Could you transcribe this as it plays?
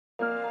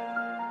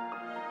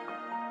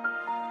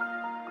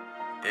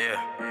Yeah.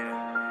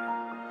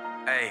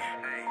 Hey.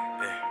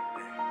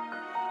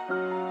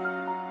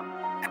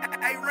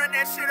 Hey, run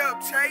that shit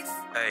up, Chase.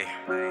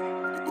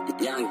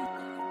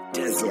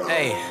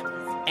 Hey.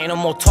 Ain't no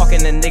more talking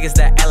to niggas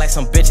that act like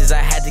some bitches. I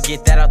had to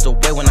get that out the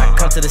way. When I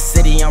come to the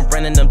city, I'm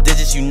running them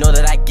digits. You know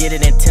that I get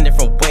it in 10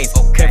 different ways.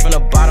 Came from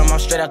the bottom, I'm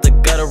straight out the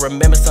gutter.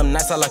 Remember some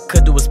nights all I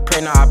could do was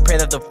pray. Now I pray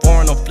that the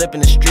foreign don't flip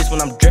in the streets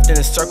when I'm drifting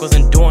in circles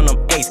and doing them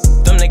ace.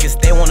 Them niggas,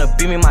 they wanna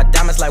beat me, my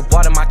diamonds like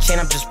water. My chain,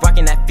 I'm just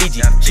rocking that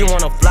Fiji. She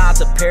wanna fly out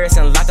to Paris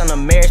and lock down the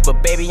marriage,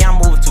 but baby, I'm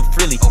moving too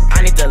freely.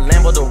 I need the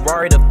Lambo, the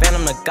Rari, the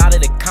Phantom, the God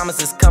of the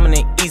comments is coming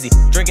in easy.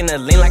 Drinking the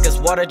lean like it's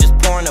water, just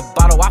pouring a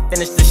bottle. I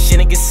finish this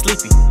shit and get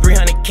sleepy.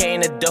 300K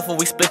in the duffel,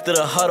 we split through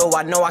the huddle.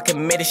 I know I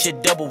can make this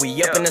shit double.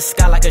 We up in the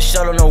sky like a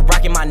shuttle, no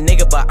rocking my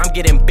nigga, but I'm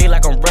getting big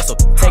like I'm Russell.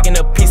 Taking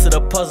a piece of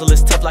the puzzle,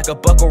 it's tough like a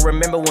buckle.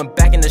 Remember when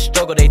back in the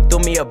struggle, they threw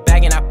me a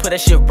bag and I put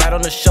that shit right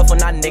on the shuffle.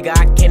 Nah, nigga,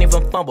 I can't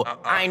even fumble.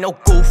 I ain't no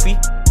goofy.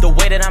 The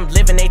way that I'm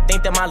living, they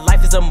think that my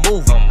life is a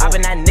movie. I've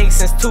been that nigga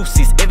since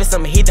 2C's. If it's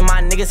some heat, then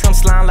my niggas come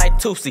slime like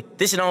 2C.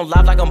 This shit on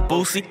live like I'm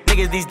Boosie.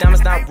 Niggas, these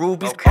diamonds not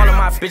rubies. All of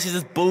my bitches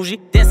is bougie.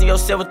 Dancing your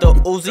shit with the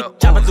Uzi.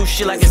 Chopping through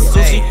shit like it's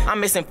sushi. I'm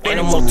missing fit. Ain't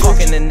no more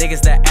talking to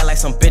niggas that act like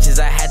some bitches.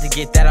 I had to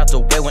get that out the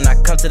way. When I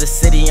come to the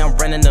city, I'm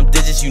running them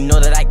digits. You know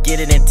that I get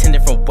it in 10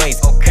 different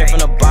ways. Came from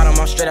the bottom,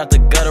 I'm straight out the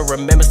gutter.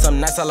 Remember some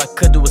nights all I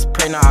could do was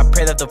pray. Now I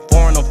pray that the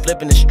foreign don't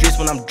flip in the streets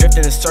when I'm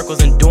drifting in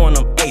circles and doing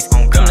them ace.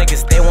 Them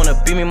niggas, they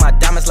wanna beat me, my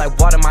diamonds like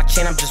water. My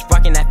chain, I'm just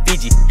rocking that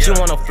Fiji. She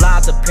wanna fly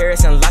out to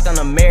Paris and lock down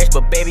the marriage,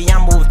 but baby,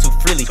 I'm moving too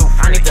freely.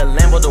 I need the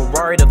Lambo, the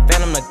Rari, the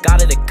Phantom, the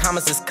God of the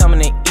comments is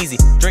coming in easy.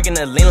 Drinking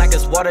the lean like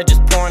it's water,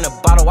 just pouring a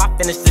bottle. I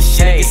finish this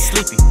shit and get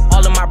sleepy.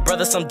 All of my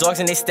brothers, some dogs,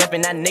 and they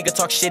stepping. That nigga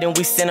talk shit and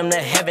we send him to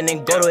heaven.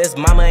 And go to his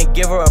mama and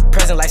give her a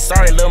present. Like,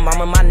 sorry, little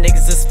mama, my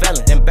niggas is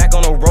felon. Then back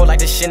on the road like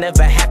this shit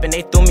never happened.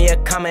 They threw me a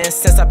comment and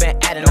since I've been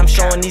adding, I'm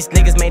showing these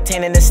niggas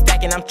maintaining and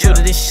stacking. I'm true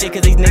to this shit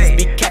cause these niggas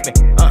be capping.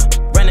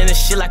 Running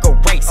this shit like a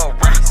race.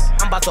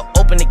 I'm about to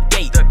open the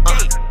gate.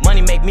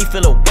 Money make me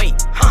feel a weight.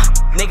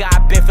 Nigga, I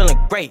been feeling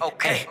great.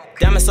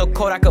 Diamond so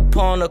cold I could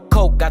pull on the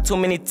coke. Got too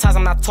many ties,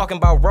 I'm not talking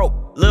about rope.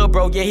 Lil'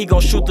 bro, yeah, he gon'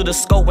 shoot through the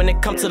scope. When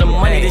it come to the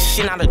money, this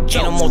shit not a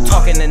joke. Ain't no more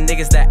talking to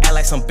niggas that act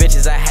like some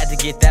bitches. I had to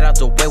get that out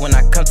the way. When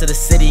I come to the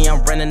city,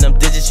 I'm running them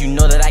digits. You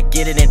know that I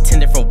get it in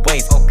 10 different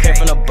ways. Came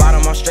from the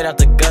bottom, I'm straight out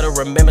the gutter.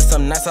 Remember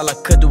some nights all I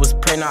could do was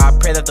pray. Now I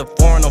pray that the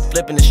foreign don't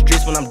flip in the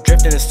streets when I'm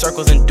drifting in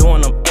circles and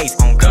doing them ace.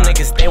 Them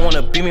niggas, they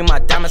wanna beat me, my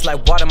diamonds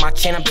like water. My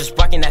chain, I'm just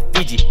rocking that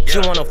Fiji. She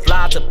wanna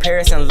fly out to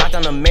Paris and lock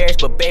down the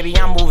marriage, but baby,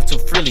 I'm moving too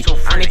freely.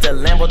 I need the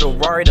Lambo, the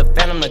Rari, the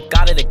Phantom, the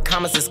God of the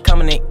comments is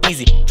coming in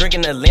easy.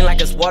 Drinking the lean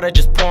like it's water,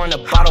 just pouring a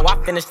bottle. I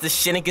finish this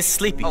shit and get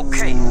sleepy.